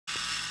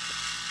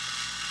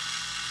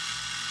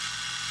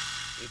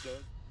It goes.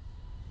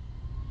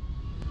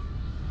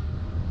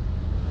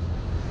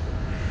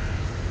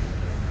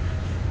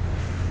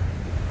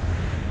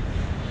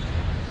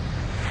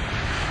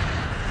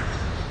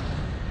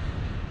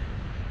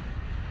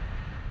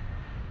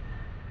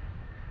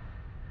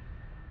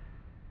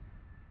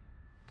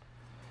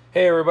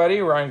 Hey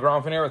everybody, Ryan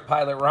Gronfin here with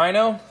Pilot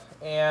Rhino,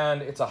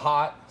 and it's a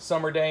hot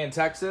summer day in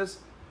Texas.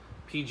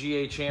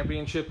 PGA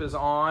Championship is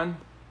on,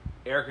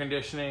 air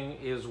conditioning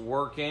is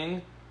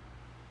working,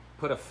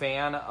 put a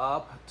fan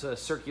up to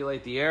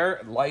circulate the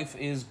air, life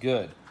is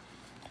good.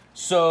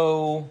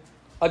 So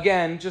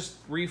again, just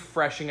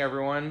refreshing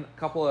everyone,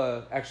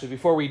 actually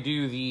before we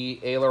do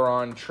the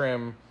Aileron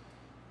trim,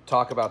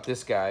 talk about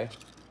this guy.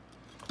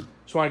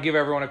 Just want to give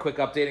everyone a quick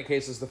update in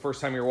case this is the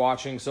first time you're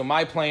watching. So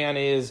my plan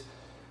is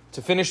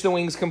to finish the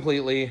wings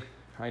completely.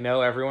 I know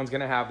everyone's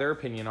going to have their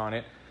opinion on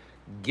it.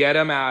 Get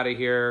them out of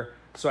here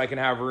so I can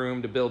have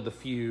room to build the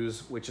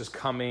fuse, which is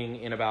coming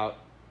in about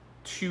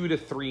 2 to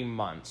 3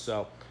 months.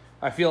 So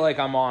I feel like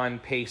I'm on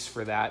pace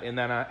for that. And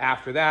then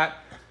after that,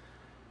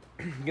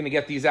 I'm going to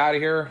get these out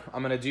of here.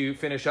 I'm going to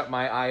finish up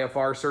my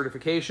IFR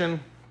certification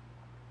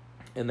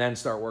and then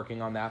start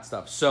working on that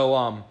stuff.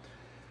 So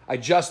I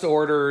just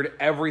ordered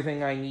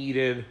everything I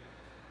needed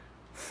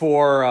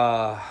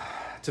for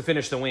to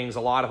finish the wings.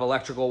 A lot of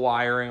electrical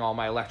wiring, all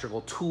my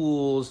electrical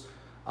tools,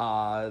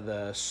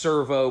 the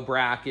servo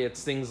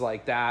brackets, things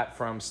like that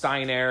from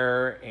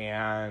Steinair,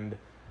 and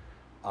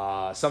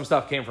some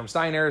stuff came from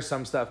Steinair,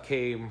 some stuff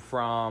came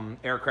from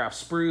Aircraft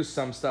Spruce,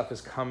 some stuff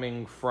is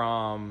coming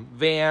from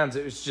Vans.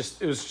 It was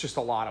just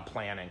a lot of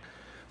planning.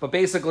 But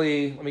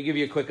basically, let me give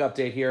you a quick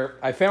update here.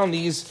 I found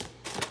these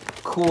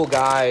cool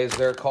guys.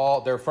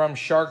 They're from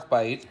Shark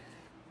Bite.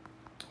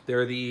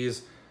 They're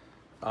these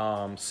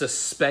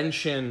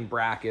suspension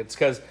brackets,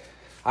 because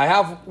I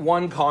have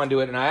one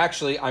conduit and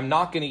I'm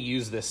not going to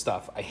use this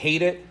stuff. I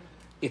hate it.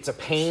 It's a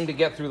pain to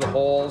get through the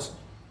holes.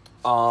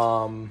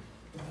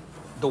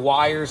 The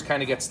wires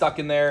kind of get stuck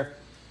in there,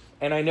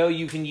 and I know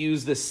you can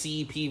use the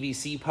C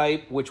PVC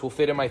pipe, which will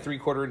fit in my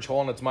 3/4 inch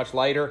hole, and it's much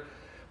lighter.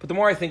 But the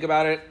more I think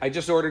about it, I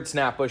just ordered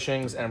snap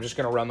bushings and I'm just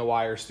going to run the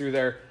wires through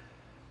there.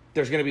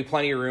 There's going to be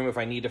plenty of room if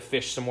I need to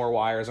fish some more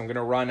wires. I'm going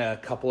to run a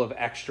couple of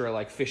extra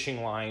like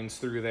fishing lines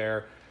through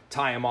there,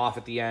 tie them off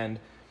at the end.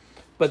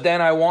 But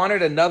then I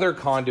wanted another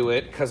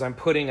conduit because I'm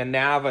putting a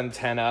nav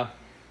antenna,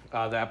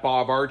 that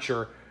Bob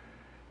Archer,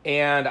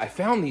 and I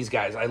found these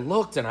guys. I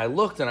looked and I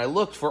looked and I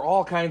looked for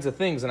all kinds of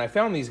things, and I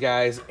found these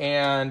guys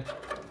and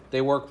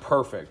they work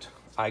perfect.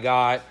 I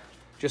got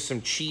just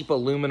some cheap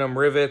aluminum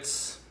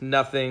rivets,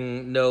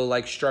 no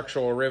like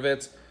structural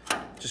rivets.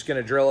 Just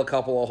gonna drill a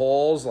couple of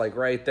holes like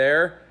right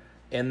there,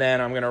 and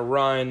then I'm gonna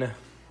run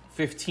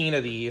 15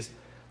 of these.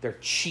 They're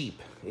cheap.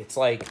 It's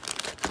like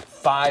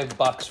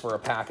 $5 for a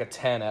pack of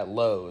 10 at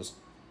Lowe's.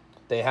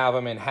 They have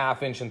them in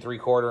 1/2 inch and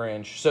 3/4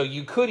 inch. So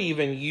you could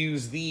even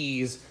use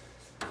these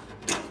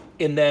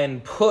and then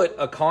put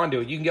a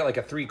conduit. You can get like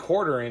a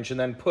 3/4 inch and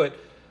then put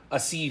a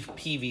C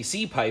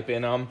PVC pipe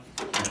in them,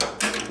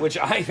 which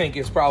I think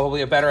is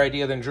probably a better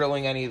idea than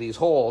drilling any of these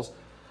holes.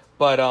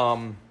 But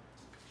I'm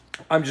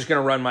just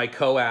gonna run my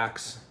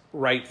coax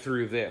right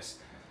through this.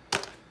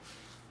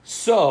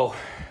 So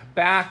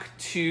back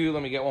to,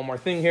 let me get one more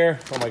thing here.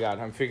 Oh my God,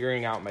 I'm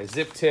figuring out my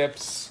zip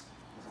tips.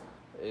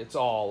 It's a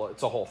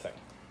whole thing.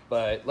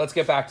 But let's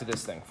get back to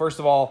this thing. First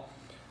of all,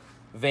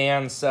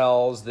 Van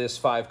sells this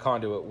 5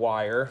 conduit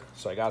wire,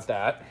 so I got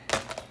that.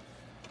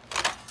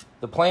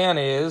 The plan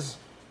is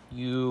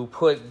you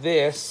put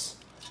this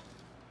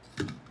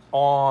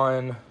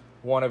on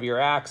one of your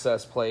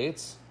access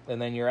plates,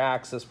 and then your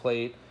access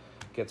plate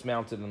gets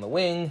mounted in the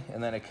wing,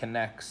 and then it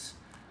connects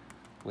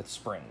with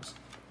springs.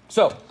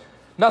 So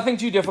nothing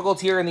too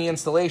difficult here in the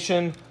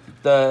installation.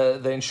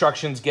 The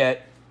instructions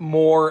get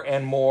more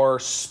and more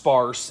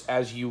sparse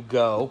as you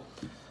go.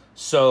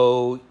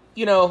 So,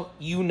 you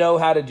know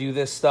how to do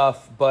this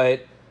stuff,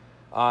 but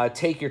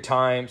take your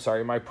time.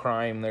 Sorry, my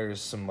prime,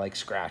 there's some like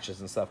scratches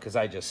and stuff because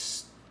I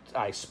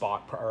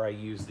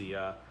use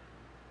the,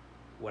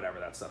 whatever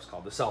that stuff's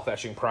called, the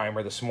self-etching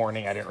primer this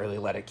morning. I didn't really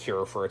let it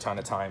cure for a ton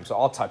of time, so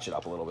I'll touch it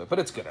up a little bit, but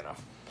it's good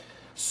enough.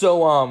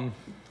 So,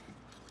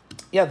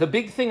 yeah, the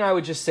big thing I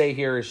would just say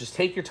here is just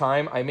take your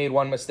time. I made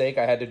one mistake.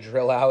 I had to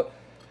drill out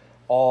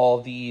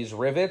all these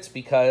rivets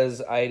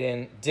because I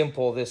didn't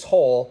dimple this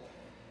hole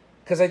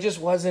because I just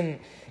wasn't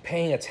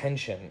paying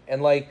attention.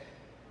 And, like,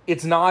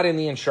 it's not in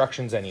the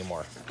instructions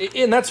anymore.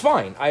 And that's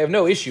fine. I have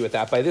no issue with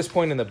that. By this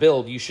point in the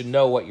build, you should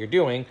know what you're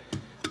doing.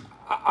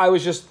 I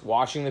was just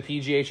watching the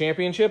PGA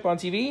Championship on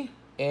TV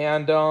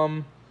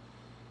and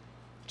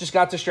just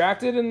got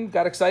distracted and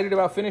got excited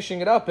about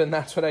finishing it up, and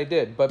that's what I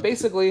did. But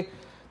basically,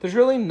 there's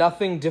really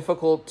nothing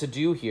difficult to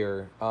do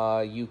here.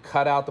 You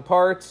cut out the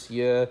parts,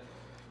 you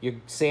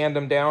sand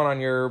them down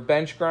on your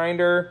bench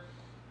grinder,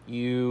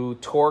 you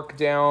torque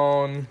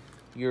down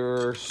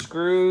your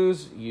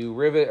screws, you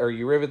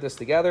rivet this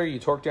together, you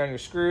torque down your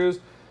screws,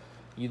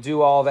 you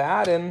do all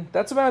that, and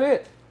that's about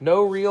it.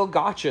 No real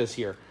gotchas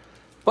here.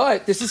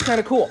 But this is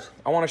kind of cool.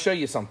 I want to show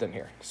you something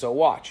here. So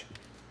watch.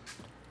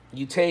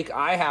 you take,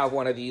 I have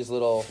one of these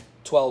little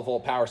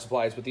 12-volt power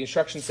supplies, but the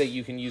instructions say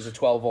you can use a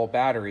 12-volt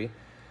battery.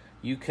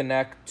 You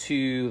connect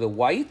to the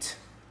white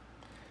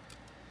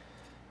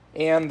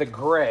and the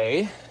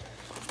gray.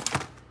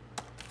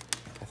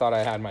 I thought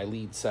I had my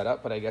lead set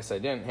up, but I guess I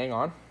didn't. Hang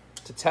on.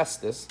 To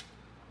test this.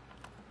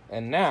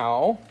 And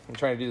now, I'm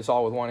trying to do this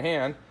all with one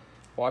hand.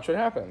 Watch what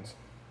happens.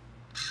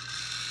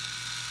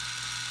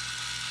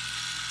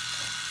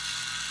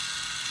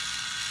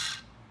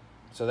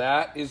 So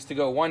that is to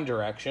go one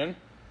direction.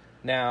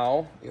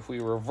 Now, if we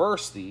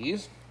reverse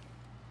these,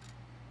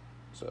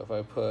 so if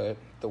I put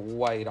the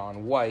white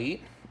on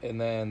white, and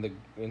then,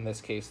 in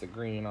this case, the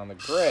green on the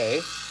gray,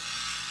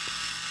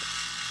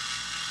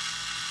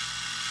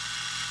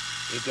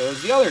 it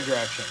goes the other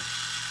direction.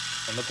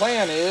 And the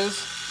plan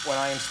is, when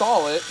I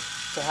install it,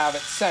 to have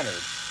it centered.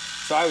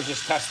 So I was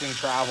just testing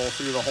travel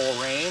through the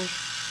whole range.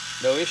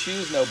 No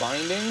issues, no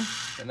binding,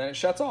 and then it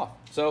shuts off.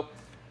 So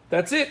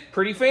that's it,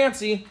 pretty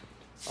fancy.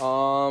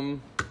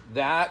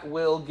 That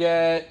will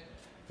get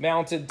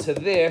mounted to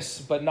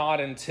this, but not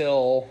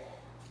until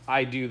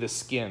I do the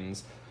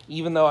skins.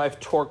 Even though I've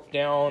torqued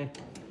down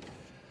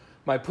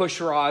my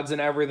push rods and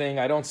everything,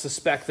 I don't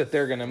suspect that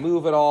they're gonna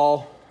move at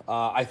all.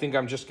 I think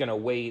I'm just gonna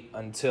wait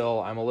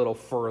until I'm a little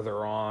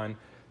further on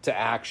to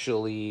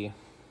actually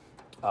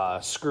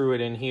screw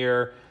it in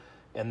here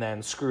and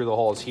then screw the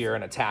holes here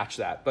and attach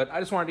that. But I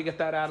just wanted to get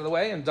that out of the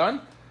way and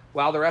done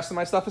while the rest of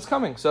my stuff is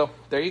coming. So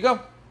there you go,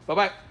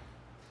 bye-bye.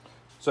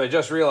 So I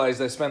just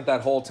realized I spent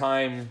that whole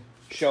time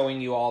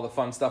showing you all the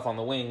fun stuff on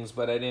the wings,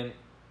 but I didn't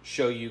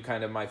show you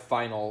kind of my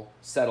final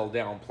settled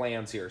down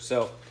plans here.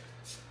 So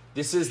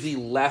this is the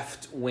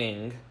left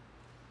wing.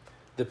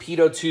 The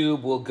pitot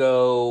tube will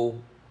go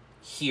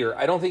here.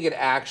 I don't think it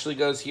actually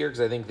goes here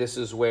because I think this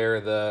is where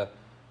the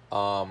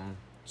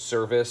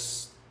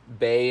service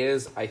bay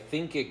is. I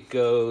think it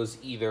goes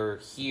either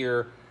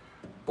here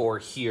or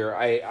here.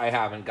 I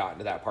haven't gotten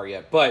to that part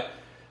yet. But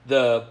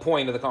the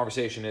point of the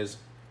conversation is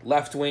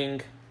left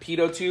wing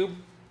pitot tube,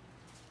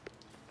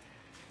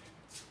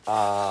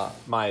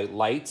 my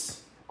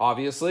lights,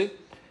 obviously,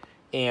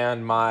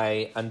 and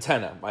my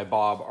antenna, my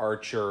Bob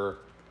Archer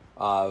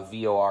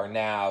VOR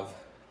nav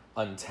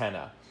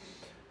antenna.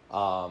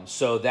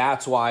 So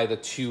that's why the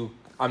two,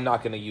 I'm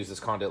not going to use this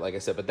conduit, like I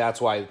said, but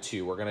that's why the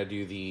two. We're going to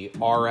do the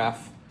RF,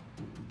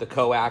 the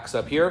coax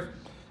up here,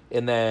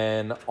 and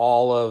then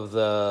all of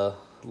the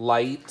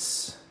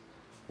lights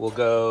will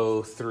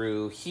go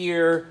through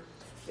here,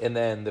 and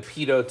then the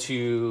pitot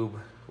tube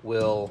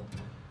will,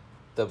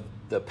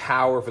 the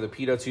power for the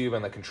pitot tube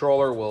and the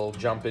controller will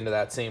jump into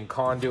that same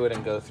conduit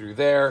and go through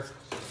there.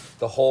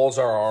 The holes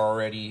are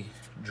already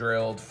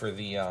drilled for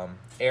the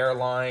air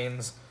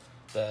lines,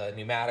 the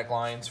pneumatic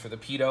lines for the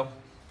pitot.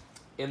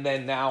 And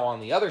then now on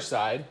the other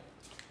side,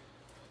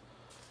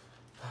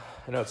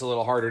 I know it's a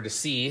little harder to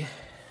see,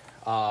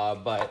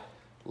 but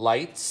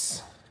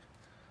lights,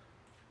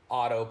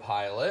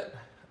 autopilot,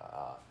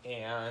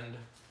 and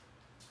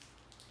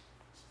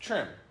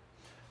trim.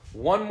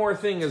 One more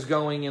thing is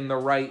going in the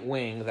right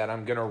wing that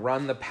I'm gonna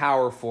run the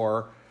power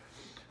for,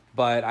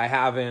 but I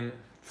haven't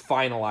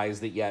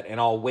finalized it yet, and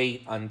I'll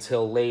wait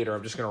until later.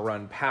 I'm just gonna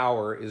run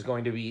power, is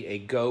going to be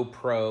a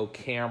GoPro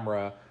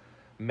camera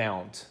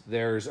mount.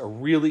 There's a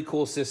really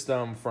cool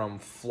system from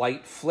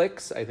Flight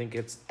Flix, I think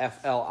it's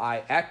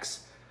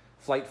F-L-I-X,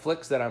 Flight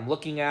Flix, that I'm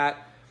looking at,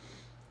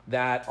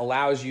 that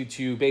allows you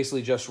to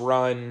basically just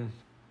run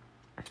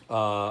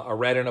a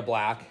red and a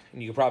black,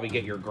 and you can probably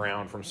get your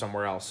ground from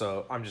somewhere else.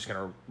 So I'm just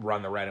gonna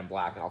run the red and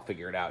black and I'll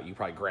figure it out. You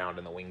probably ground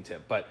in the wingtip,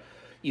 but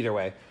either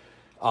way.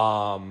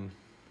 And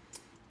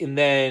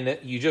then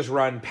you just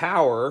run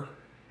power,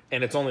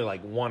 and it's only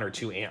like 1 or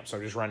 2 amps. So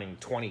I'm just running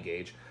 20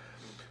 gauge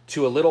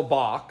to a little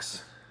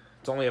box.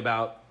 It's only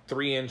about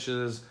 3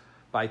 inches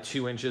by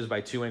 2 inches by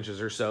 2 inches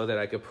or so that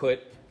I could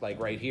put like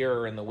right here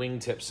or in the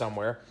wingtip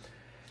somewhere.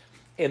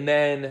 And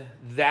then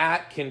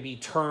that can be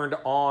turned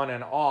on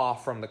and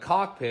off from the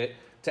cockpit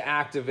to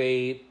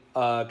activate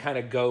a kind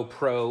of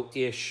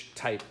GoPro-ish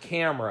type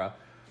camera.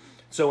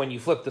 So when you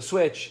flip the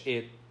switch,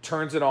 it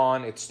turns it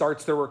on, it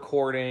starts the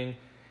recording,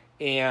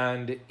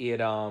 and it,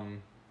 yeah,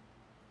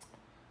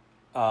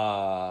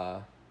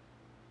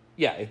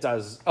 it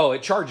does, oh,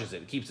 it charges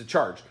it, keeps it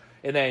charged.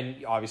 And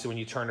then obviously when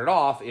you turn it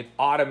off, it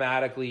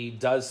automatically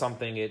does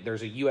something.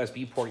 There's a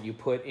USB port you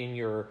put in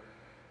your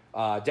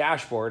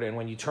dashboard, and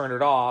when you turn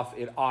it off,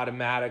 it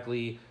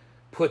automatically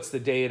puts the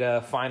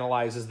data,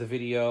 finalizes the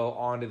video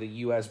onto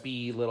the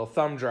USB little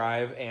thumb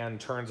drive, and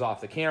turns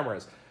off the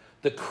cameras.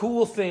 The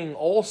cool thing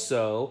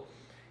also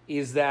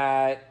is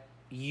that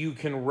you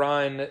can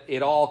run,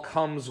 it all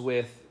comes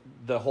with,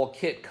 the whole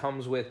kit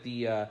comes with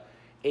the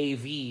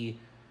AV,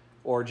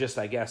 or just,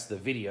 I guess, the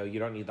video. You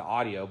don't need the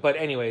audio. But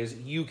anyways,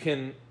 you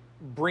can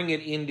bring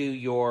it into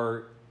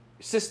your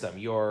system,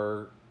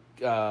 your,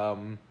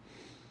 wow,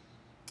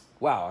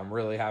 I'm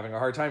really having a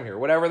hard time here.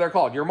 Whatever they're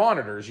called, your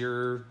monitors,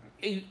 your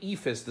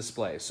EFIS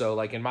display. So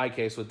like in my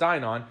case with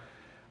Dynon,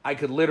 I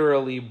could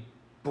literally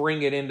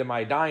bring it into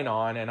my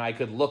Dynon and I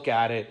could look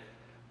at it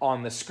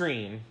on the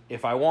screen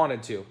if I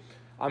wanted to.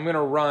 I'm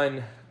gonna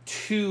run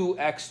 2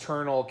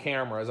 external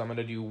cameras. I'm going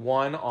to do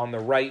one on the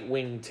right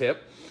wing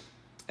tip,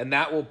 and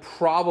that will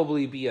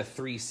probably be a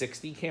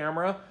 360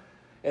 camera.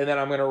 And then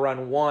I'm going to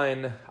run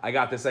one, I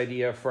got this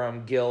idea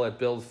from Gil at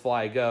Build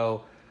Fly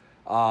Go,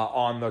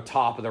 on the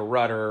top of the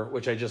rudder,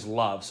 which I just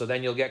love. So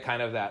then you'll get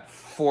kind of that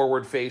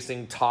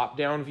forward-facing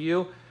top-down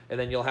view, and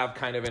then you'll have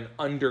kind of an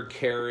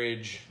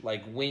undercarriage,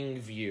 like wing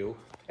view.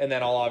 And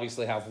then I'll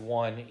obviously have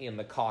one in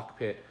the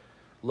cockpit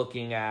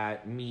looking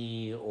at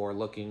me or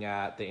looking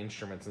at the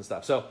instruments and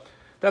stuff. So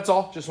that's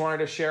all. Just wanted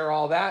to share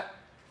all that.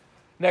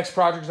 Next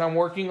project I'm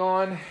working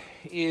on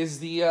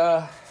is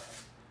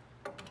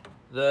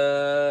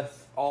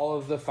all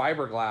of the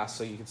fiberglass.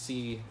 So you can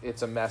see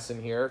it's a mess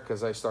in here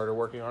because I started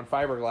working on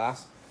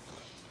fiberglass.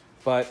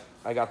 But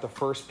I got the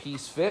first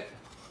piece fit,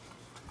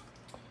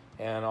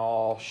 and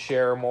I'll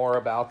share more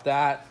about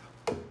that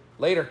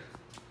later.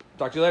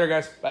 Talk to you later,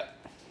 guys. Bye.